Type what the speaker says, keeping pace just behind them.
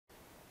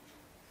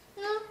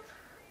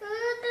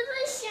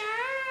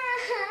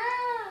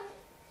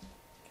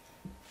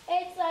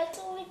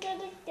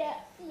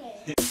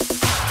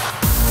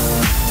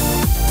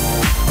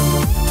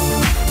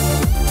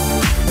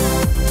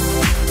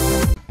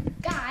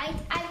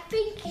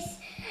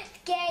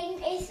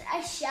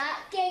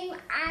shark game,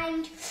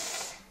 and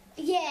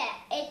yeah,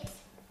 it's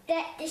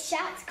the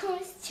shark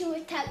comes to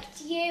attack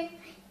you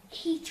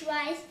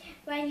heat-wise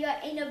when you're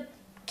in a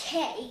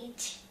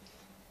cage.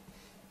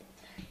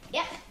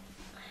 Yep.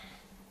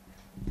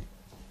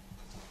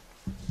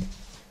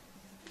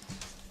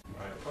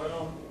 Right, put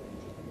on.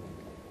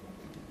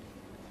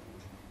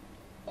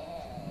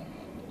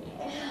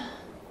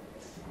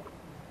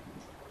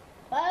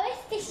 Where is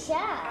the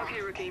shark?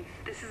 Okay, Rookie,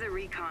 this is a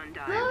recon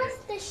dive. Where is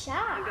the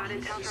shark? I got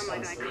intel from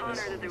my guy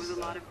Connor that there was a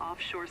lot of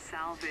offshore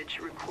salvage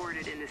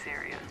recorded in this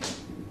area.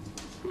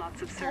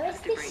 Lots of Where is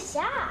surface the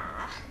debris.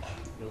 shark?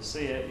 You'll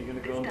see it. You're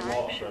going to go This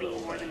underwater dive for a should be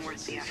little more bit. than You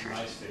worth can the see some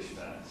effort. nice fish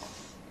there.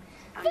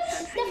 I'm The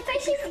sensing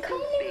fish something is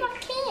coming in my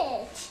big.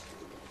 cage.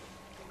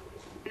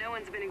 No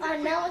one's been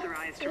exactly no,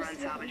 authorized to run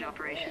it's salvage not.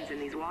 operations in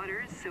these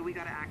waters, so we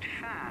gotta act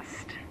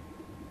fast.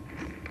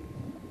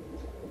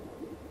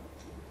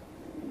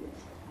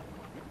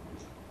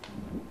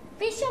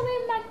 Fish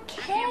are in my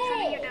Rookie, I'm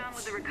sending you cage. down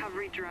with the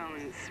recovery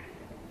drones.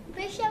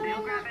 Fish are They'll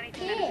in grab my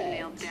anything that isn't cage.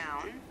 nailed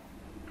down.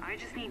 I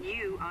just need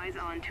you, eyes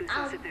on, to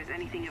assess if there's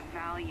anything of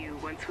value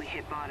once we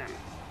hit bottom.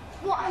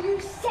 What are you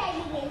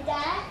saying in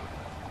there?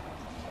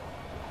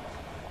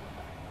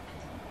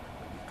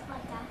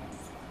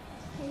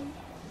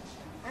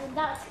 And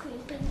that's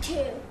creeping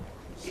too.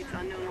 It's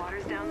unknown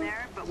waters down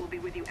there, but we'll be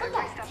with you every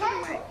Okay, step of the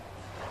way.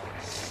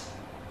 careful.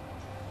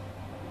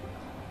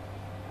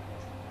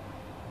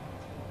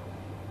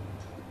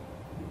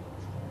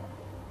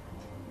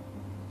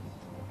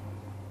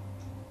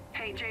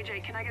 Hey,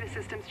 JJ, can I get a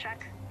systems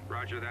check?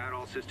 Roger that.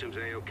 All systems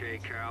A-OK,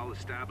 Cal.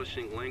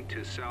 Establishing link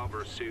to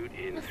Salver suit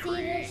in Let's see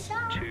 3, the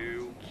shark.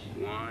 2,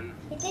 1.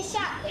 Is the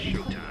shark gonna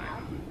come Showtime.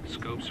 out?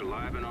 Scopes are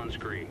live and on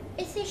screen.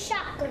 Is the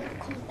shark gonna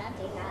come down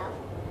now?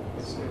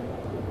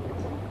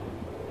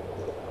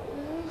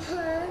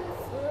 I'm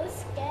so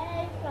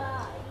scared,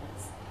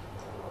 guys.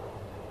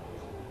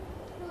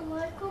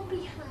 Mama, come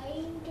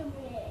behind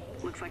me.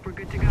 Looks like we're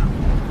good to go.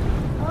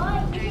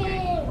 Oh, JJ,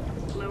 yeah.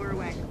 lower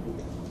away.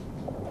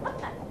 What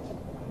the?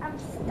 I'm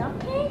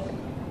stopping?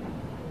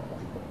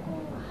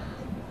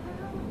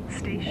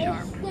 Stay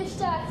sharp. Is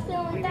the shark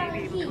still We may down be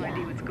able to ID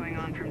here? what's going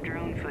on from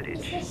drone footage.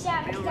 Is the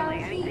shark They'll down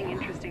relay anything here?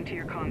 interesting to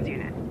your comms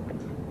unit.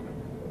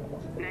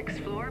 Next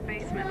floor,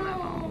 basement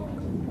level.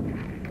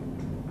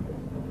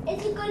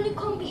 Is it going to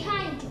come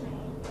behind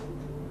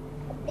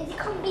me? Is it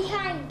come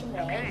behind me?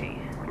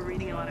 Okay, we're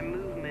reading a lot of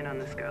movement on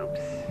the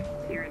scopes.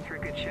 You're in for a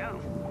good show.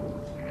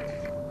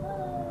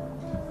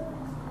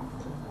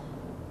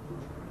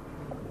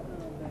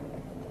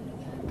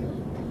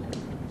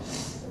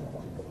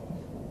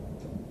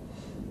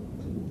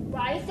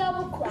 Why is that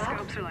a The crab?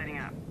 scopes are lighting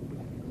up.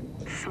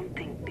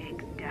 Something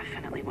big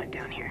definitely went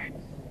down here.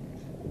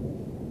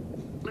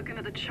 Looking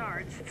at the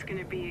charts, it's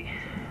gonna be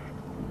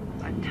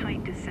a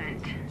tight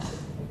descent.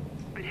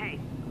 But hey,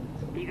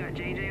 you got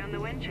JJ on the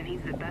winch and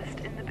he's the best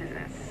in the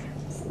business.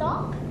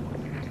 Stop.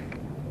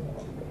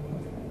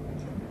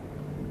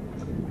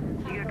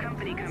 You got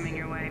company coming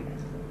your way.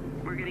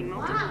 We're getting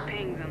multiple Wow.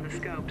 pings on the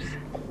scopes.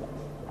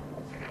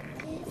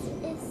 This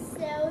is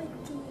so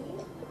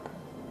deep.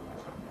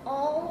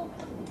 All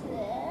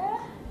there.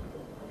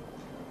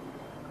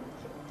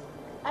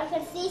 I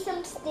can see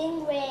some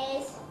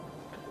stingrays.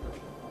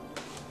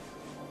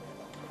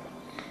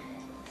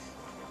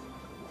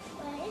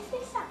 Where is the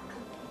shark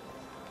coming?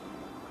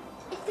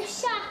 Is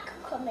the shark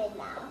coming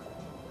now?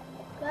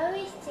 Where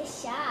is the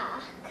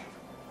shark?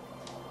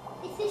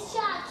 Is the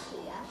shark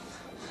here?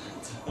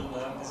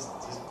 No,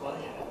 just play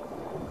it.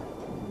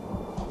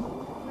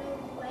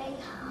 We're way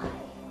high.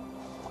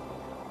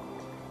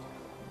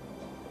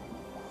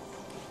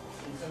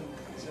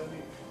 It's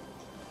only...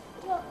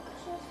 Look,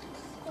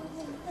 just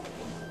something.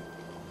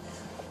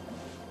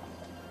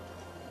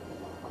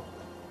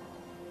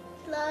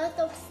 Lots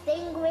of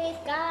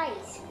stingrays,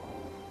 guys.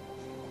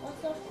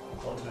 Lots of.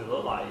 What do they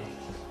look like?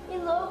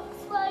 It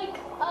looks like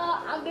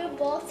I'm in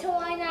water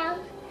right now,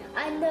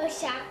 and the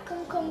shark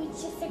can come.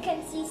 It's just I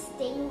can see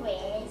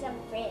stingrays and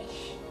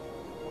fish.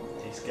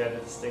 Are you scared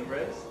of the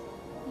stingrays?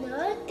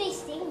 No, they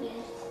sting me,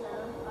 so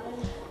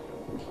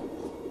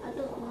I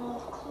don't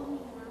know. Come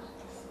here,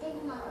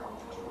 sting my hand.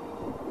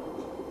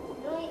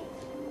 Right?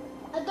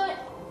 I don't.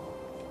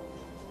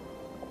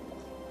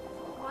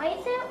 Why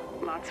is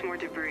it? Lots more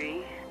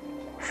debris.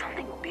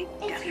 Something big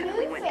It's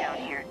definitely went down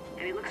moving. here.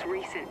 And it looks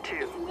recent too.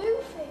 It's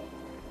moving.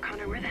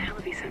 Connor, where the hell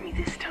have you sent me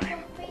this time?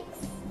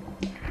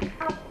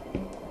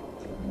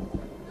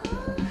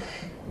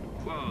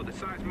 Whoa, the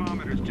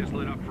seismometer's just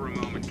lit up for a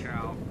moment,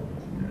 Cal.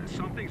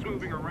 Something's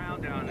moving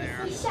around down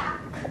there. It's a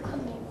shark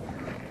coming.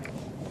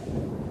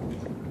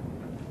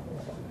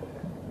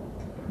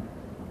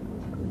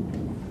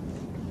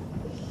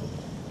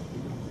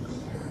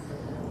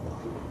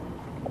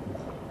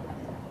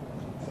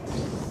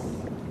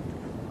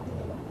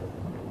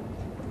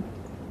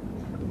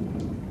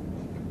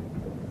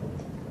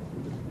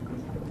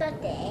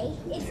 Today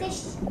is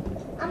this.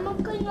 I'm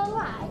not going to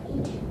ride.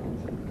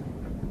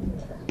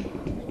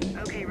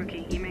 Okay,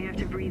 Rookie, you may have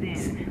to breathe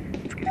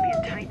in. It's gonna be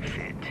a tight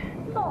fit.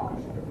 No.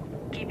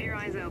 Keep your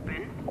eyes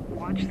open.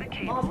 Watch the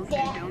cables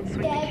and don't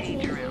swing the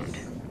cage around.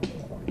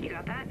 You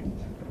got that?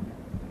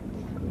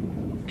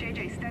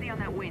 JJ, steady on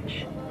that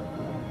winch.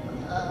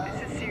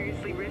 This is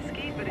seriously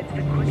risky, but it's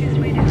the quickest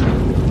way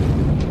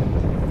down.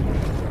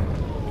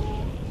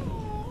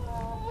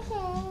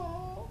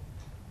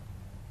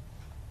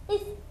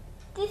 Is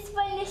this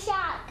when the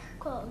shark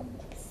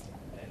comes?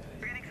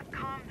 We're getting some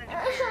comms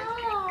interference. Can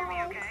you hear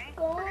me okay?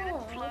 We're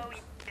gonna slow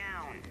you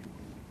down.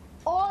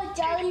 Oh,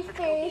 JJ, let's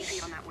go jellyfish.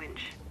 easy on that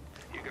winch.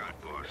 You got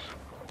it, boss.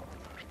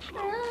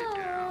 Slow it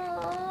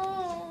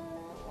down.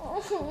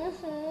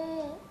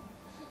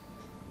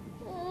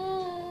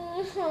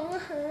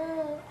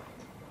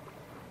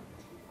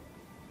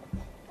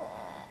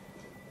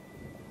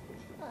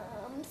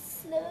 I'm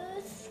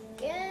so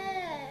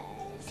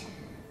scared.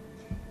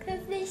 Cause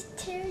there's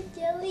 2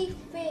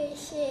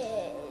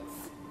 jellyfishes.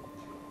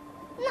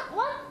 Not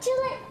one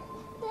jelly.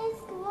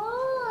 There's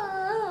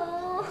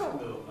one.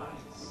 Little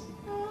mice.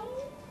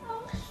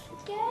 I'm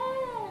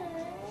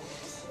scared.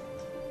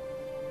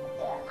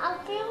 I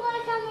feel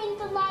like I'm in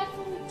the life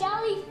of a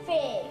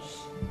jellyfish.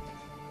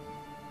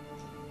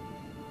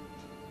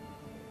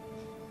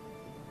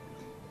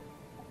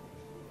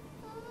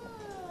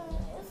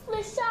 Is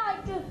the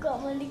shark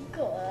going to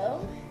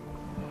go?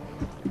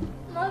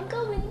 Am I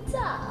going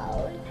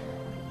down?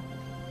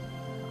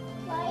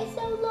 Why is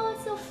there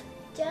lots of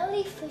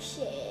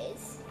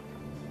jellyfishes?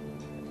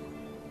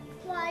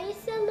 Why is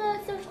there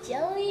lots of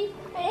jellyfish?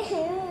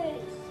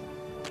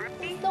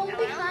 Don't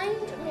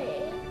behind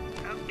me.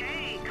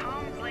 Okay,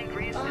 comms link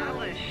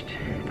reestablished.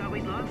 Thought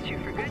we'd lost you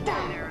for good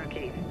down there,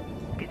 Rookie.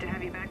 Good to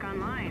have you back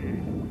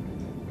online.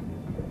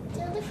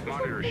 Jellyfish.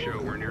 Monitors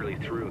show we're nearly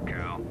through,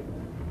 Cal.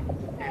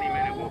 Any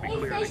minute we'll be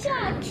clear Is to the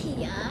shark carry.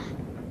 here?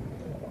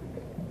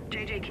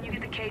 JJ, can you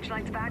get the cage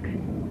lights back?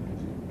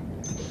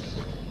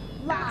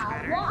 Wow,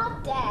 better. what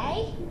a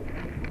day.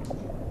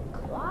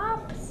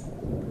 Crabs.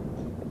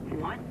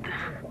 What the?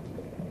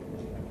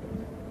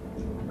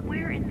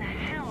 Where in the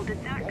hell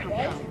did that come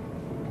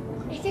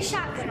from? It's a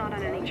shark. It's not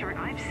on any chart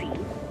I've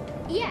seen.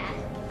 Yeah.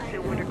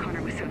 No wonder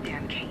Connor was so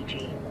damn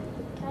cagey.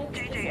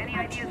 JJ, any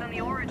ideas on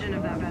the origin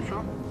of that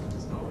vessel?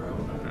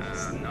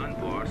 None,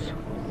 boss.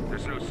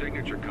 There's no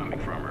signature coming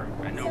from her,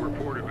 and no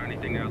report of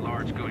anything that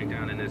large going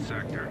down in this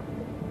sector.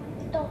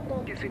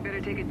 Don't. Guess we better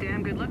take a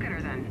damn good look at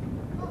her then.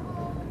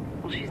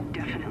 Well, she's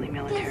definitely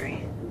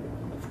military.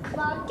 It's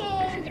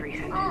clocking. This is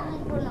recent.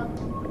 Gonna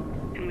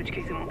In which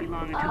case it won't be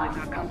long until we've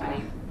got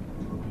company.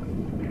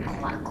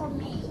 clock on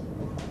me.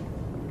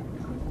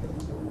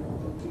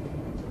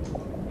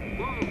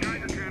 Whoa,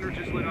 Geiger counter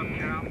just lit up,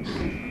 Cal.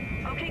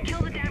 Okay, kill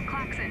the damn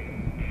klaxon.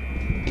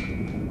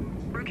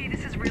 Rookie,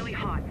 this is really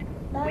hot.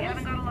 We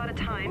haven't got a lot of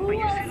time, but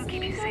your suit will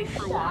keep you safe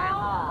for a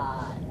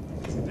while.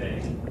 It's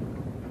big.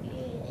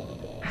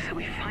 So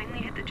we finally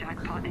hit the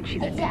jackpot, and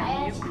she's a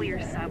damn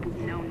nuclear sub with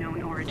no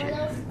known origin.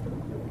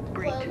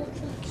 Great.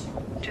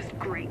 Just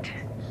great.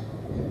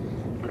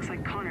 Looks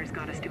like Connor's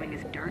got us doing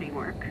his dirty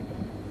work.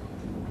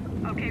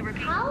 Okay, Rookie,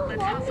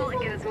 let's hustle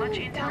and get as much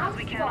intel as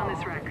we can on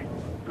this wreck.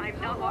 I'm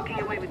not walking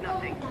away with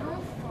nothing.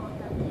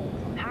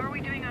 How are we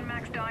doing on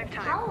max dive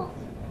time? How?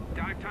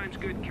 Dive time's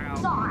good,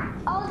 Cal.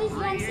 All these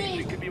ones 380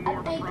 is could be more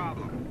of a big.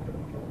 problem.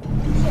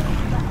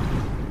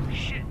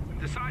 Shit,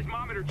 the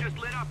seismometer just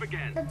lit up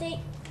again. But they.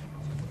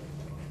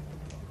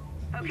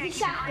 Okay,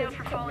 keep an eye out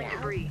for falling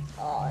debris.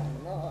 Oh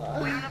no.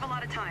 We don't have a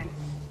lot of time.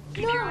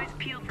 Keep your eyes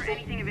peeled for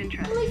anything of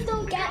interest. Please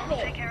don't The get girl will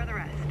me. take care of the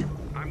rest.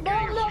 I'm No,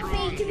 getting I'm a not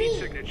strong free to heat eat.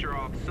 signature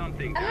off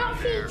something I'm down not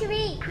free there. to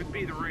eat. Could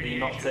be the Are you radiation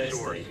not source.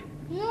 thirsty?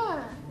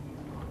 No.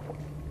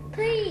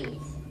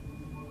 Please.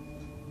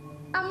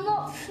 I'm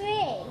not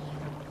free.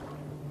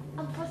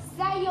 I'm for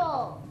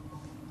sale.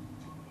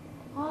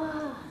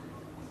 Oh.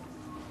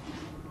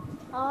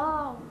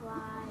 Oh,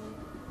 right.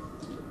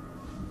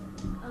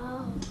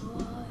 Oh,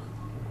 boy.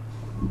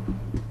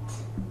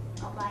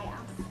 All right,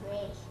 I'm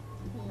free.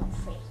 I'm not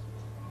free.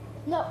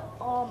 No.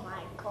 Oh,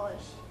 my gosh.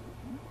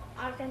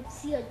 I can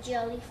see a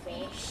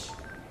jellyfish.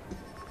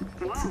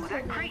 Whoa,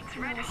 that crate's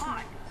red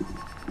hot.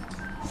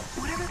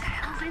 Whatever the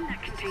hell's in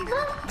that container?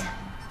 What?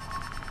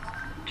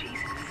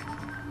 Jesus.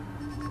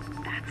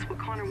 That's what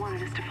Connor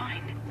wanted us to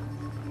find.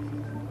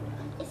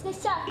 It's the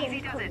shark Easy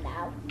gonna does it. come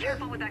now.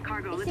 Careful with that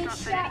cargo. It's Let's a not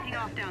set shark. anything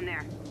off down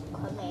there.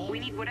 Coming. We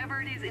need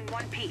whatever it is in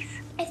one piece.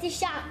 It's the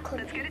shark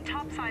coming. Let's get it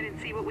topside and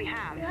see what we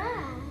have.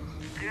 Wow.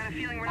 I got a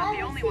feeling we're not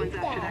the only ones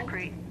after that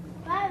crate.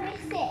 Where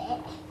is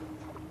it?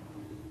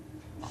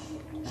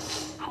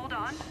 Hold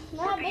on.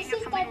 No, We're this picking up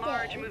is something that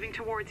large thing. moving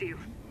towards you.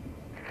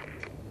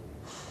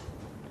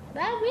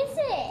 Where is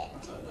it?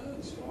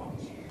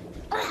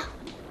 Ah.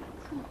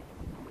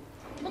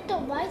 What the?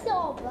 Why is it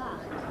all black?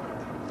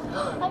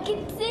 I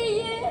can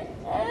see it.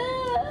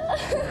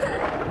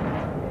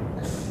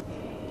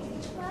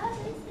 Where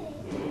is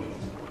it?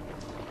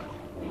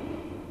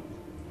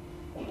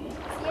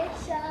 See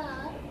a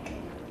shark.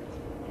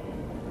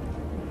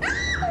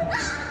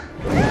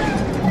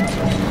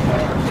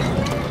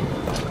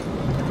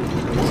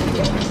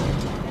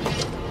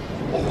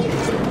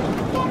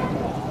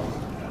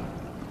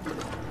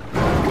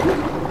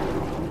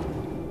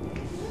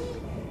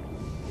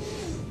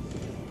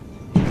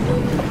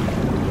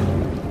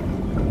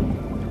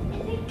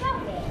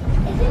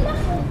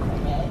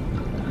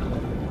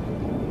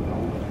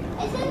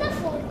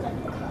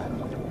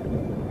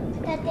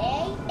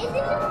 Daddy, is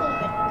it a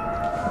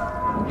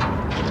woman?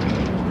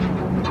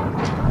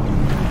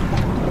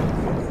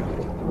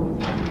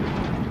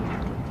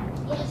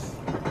 Yes,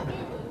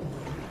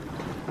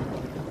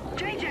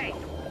 JJ,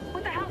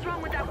 what the hell's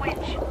wrong with that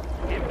winch?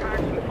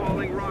 Impacts and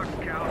falling rocks,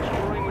 Cal,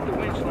 screwing with the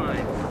winch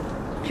line.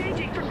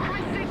 JJ, for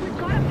Christ's sake, we've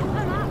got to pull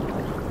them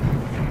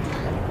up.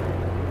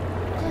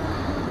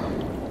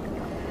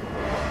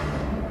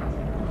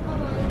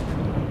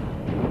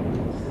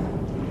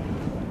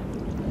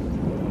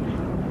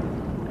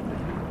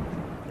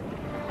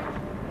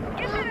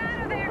 Get them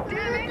out of there,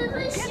 damn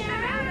it! Get them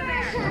out of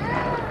there!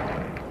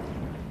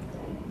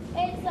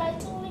 it's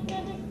actually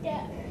gonna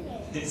get me.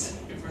 It's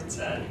over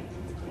 10.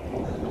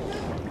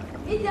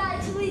 It's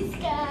actually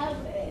scary.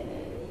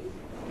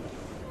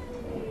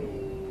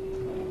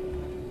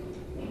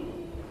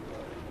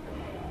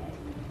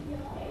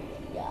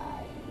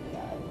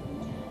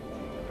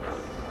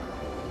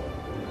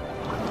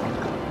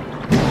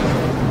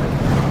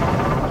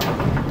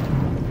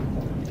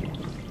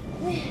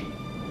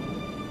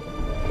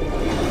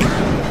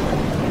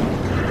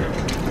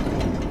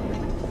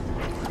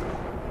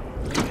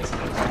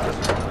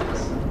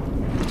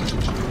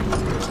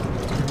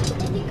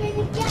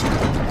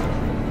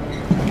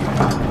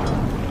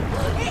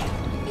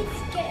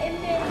 It's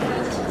getting me.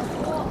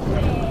 Stop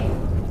me.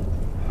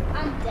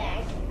 I'm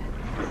dead.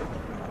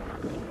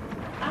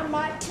 I'm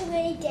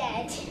actually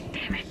dead.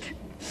 Damn it!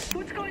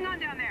 What's going on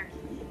down there?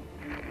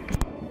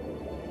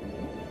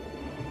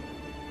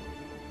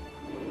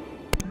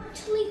 I'm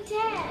actually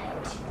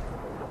dead.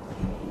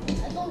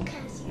 I don't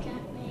care if you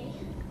get me.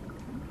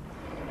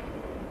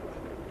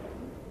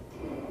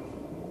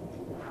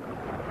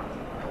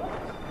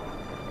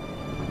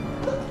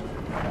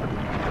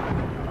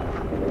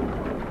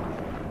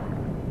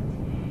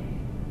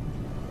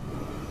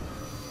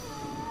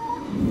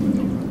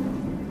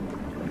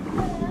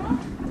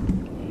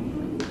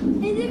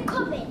 Is it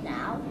coming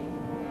now?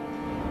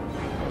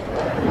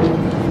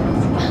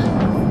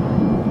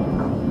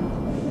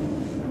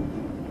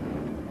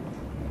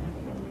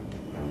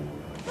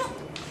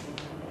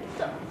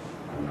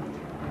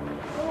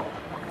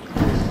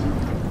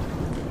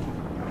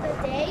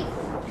 Daddy?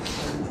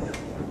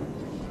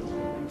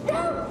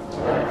 No!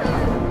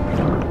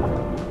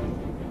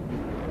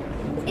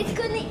 It's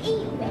gonna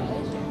eat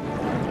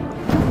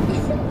me.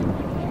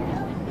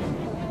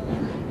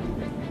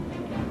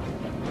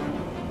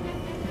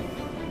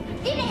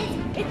 It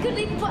is. It's gonna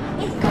be my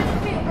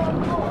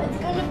door. It's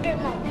gonna be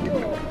my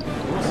door.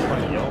 What's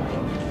my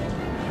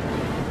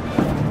yellow?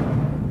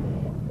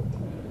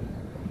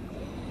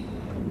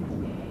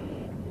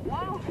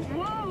 Whoa,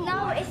 whoa!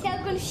 No, it's not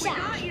gonna We shout.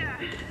 got ya!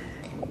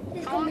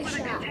 It's All gonna with a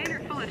shout. container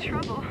full of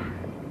trouble.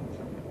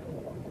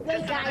 Wait,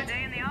 Just another guys.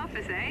 day in the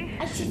office, eh?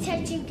 I should tell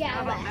you get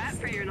How about that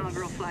rest. for your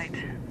inaugural flight?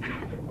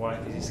 Why?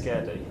 Because you're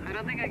scared, are you? I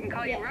don't think I can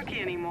call you Yeah. rookie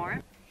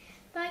anymore.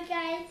 Bye,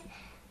 guys.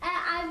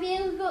 I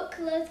really got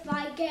close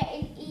by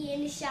getting E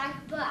in the shack,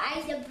 but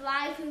I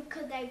survived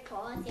because I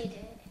paused it.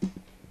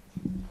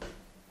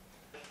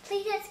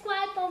 Please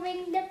subscribe or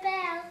ring the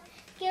bell.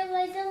 Give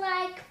us a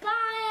like. Bye.